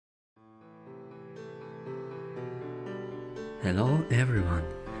Hello everyone,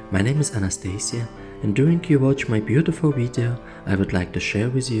 my name is Anastasia, and during you watch my beautiful video, I would like to share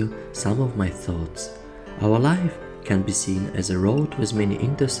with you some of my thoughts. Our life can be seen as a road with many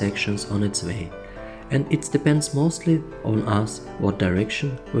intersections on its way, and it depends mostly on us what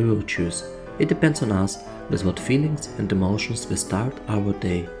direction we will choose. It depends on us with what feelings and emotions we start our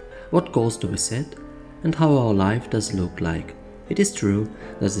day, what goals do we set, and how our life does look like. It is true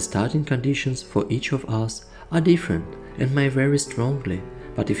that the starting conditions for each of us are different and may vary strongly,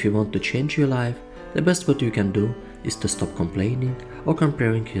 but if you want to change your life, the best what you can do is to stop complaining or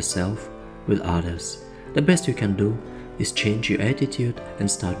comparing yourself with others. The best you can do is change your attitude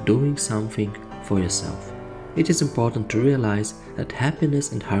and start doing something for yourself. It is important to realize that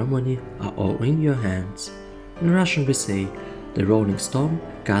happiness and harmony are all in your hands. In Russian we say, the rolling stone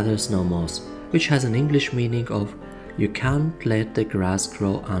gathers no moss, which has an English meaning of you can't let the grass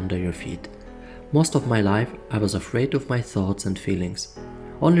grow under your feet. Most of my life I was afraid of my thoughts and feelings.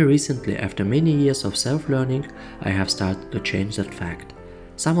 Only recently, after many years of self-learning, I have started to change that fact.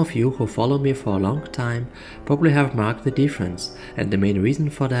 Some of you who follow me for a long time probably have marked the difference, and the main reason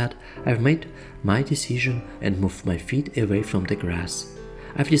for that, I've made my decision and moved my feet away from the grass.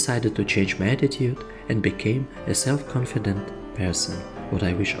 I've decided to change my attitude and became a self-confident person, what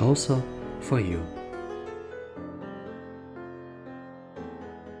I wish also for you.